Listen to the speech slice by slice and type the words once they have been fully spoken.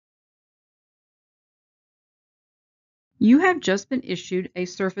You have just been issued a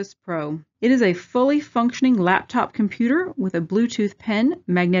Surface Pro. It is a fully functioning laptop computer with a Bluetooth pen,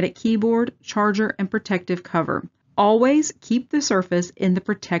 magnetic keyboard, charger, and protective cover. Always keep the Surface in the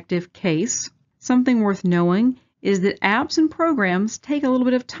protective case. Something worth knowing is that apps and programs take a little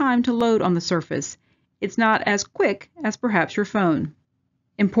bit of time to load on the Surface. It's not as quick as perhaps your phone.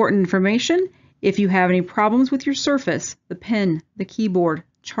 Important information: if you have any problems with your Surface, the pen, the keyboard,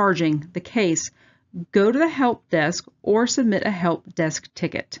 charging, the case, go to the help desk or submit a help desk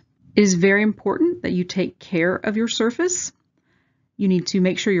ticket. It is very important that you take care of your Surface. You need to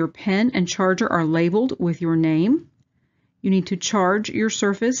make sure your pen and charger are labeled with your name. You need to charge your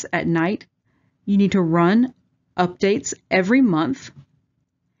Surface at night. You need to run updates every month.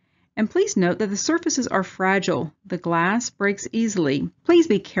 And please note that the surfaces are fragile. The glass breaks easily. Please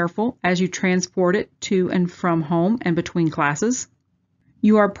be careful as you transport it to and from home and between classes.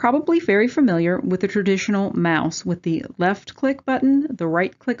 You are probably very familiar with the traditional mouse with the left click button, the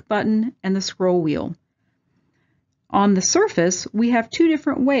right click button, and the scroll wheel. On the Surface, we have two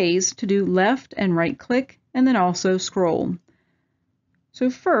different ways to do left and right click and then also scroll.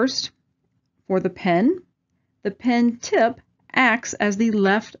 So first, for the pen tip acts as the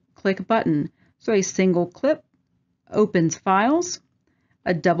left click button. So a single click opens files,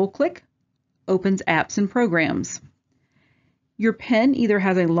 a double click opens apps and programs. Your pen either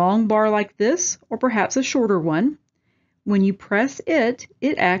has a long bar like this or perhaps a shorter one. When you press it,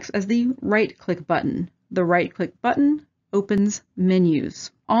 it acts as the right click button. The right click button opens menus.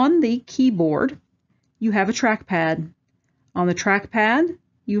 On the keyboard, you have a trackpad. On the trackpad,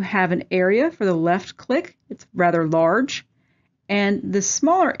 you have an area for the left click. It's rather large. And the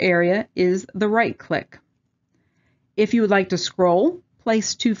smaller area is the right click. If you would like to scroll,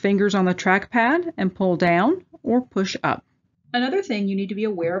 place 2 fingers on the trackpad and pull down or push up. Another thing you need to be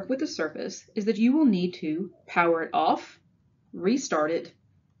aware of with the Surface is that you will need to power it off, restart it,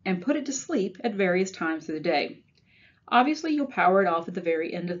 and put it to sleep at various times of the day. Obviously, you'll power it off at the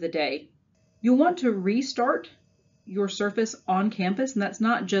very end of the day. You'll want to restart your Surface on campus, and that's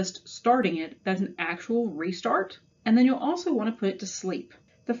not just starting it, that's an actual restart. And then you'll also want to put it to sleep.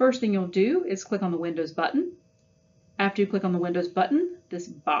 The first thing you'll do is click on the Windows button. After you click on the Windows button, this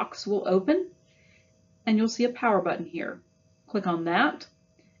box will open and you'll see a power button here. Click on that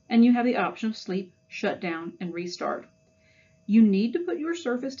and you have the option of sleep, shut down, and restart. You need to put your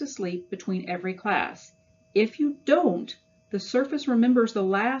Surface to sleep between every class. If you don't, the Surface remembers the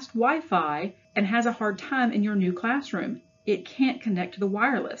last Wi-Fi and has a hard time in your new classroom. It can't connect to the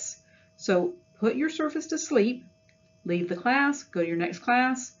wireless. So put your Surface to sleep, leave the class, go to your next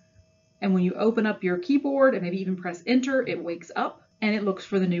class, and when you open up your keyboard and maybe even press enter, it wakes up and it looks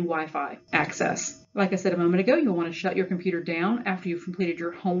for the new Wi-Fi access. Like I said a moment ago, you'll want to shut your computer down after you've completed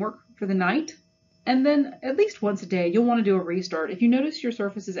your homework for the night. And then at least once a day, you'll want to do a restart. If you notice your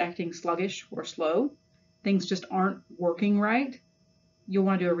Surface is acting sluggish or slow, things just aren't working right, you'll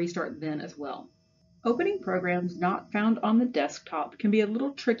want to do a restart then as well. Opening programs not found on the desktop can be a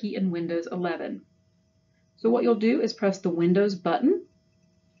little tricky in Windows 11. So what you'll do is press the Windows button.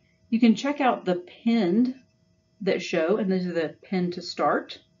 You can check out the pinned that show, and these are the pinned to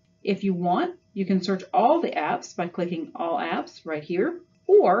start. If you want, you can search all the apps by clicking All Apps right here.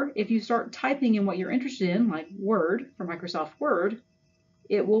 Or if you start typing in what you're interested in, like Word for Microsoft Word,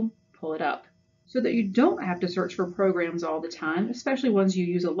 it will pull it up. So that you don't have to search for programs all the time, especially ones you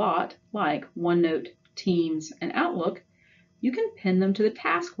use a lot, like OneNote, Teams, and Outlook, you can pin them to the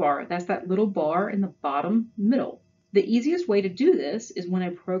taskbar. That's that little bar in the bottom middle. The easiest way to do this is when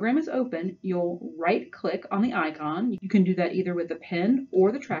a program is open, you'll right-click on the icon. You can do that either with the pen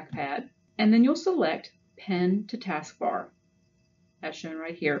or the trackpad, and then you'll select Pin to Taskbar, as shown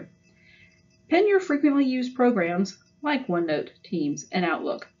right here. Pin your frequently used programs like OneNote, Teams, and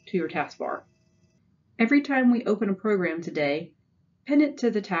Outlook to your taskbar. Every time we open a program today, pin it to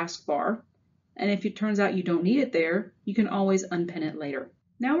the taskbar. And if it turns out you don't need it there, you can always unpin it later.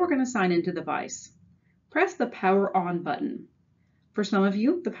 Now we're going to sign into the device. Press the Power On button. For some of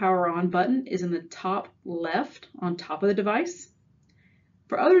you, the Power On button is in the top left on top of the device.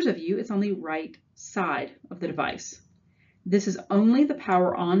 For others of you, it's on the right side of the device. This is only the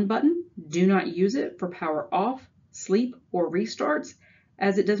Power On button. Do not use it for power off, sleep, or restarts,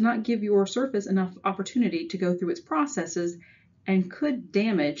 as it does not give your Surface enough opportunity to go through its processes and could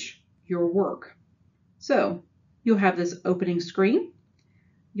damage your work. So you'll have this opening screen.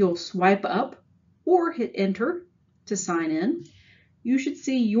 You'll swipe up or hit enter to sign in. You should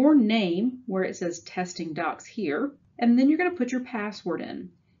see your name where it says Testing Docs here, and then you're going to put your password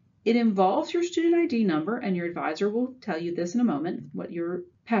in. It involves your student ID number, and your advisor will tell you this in a moment, what your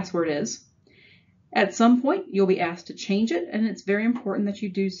password is. At some point, you'll be asked to change it, and it's very important that you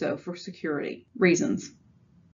do so for security reasons.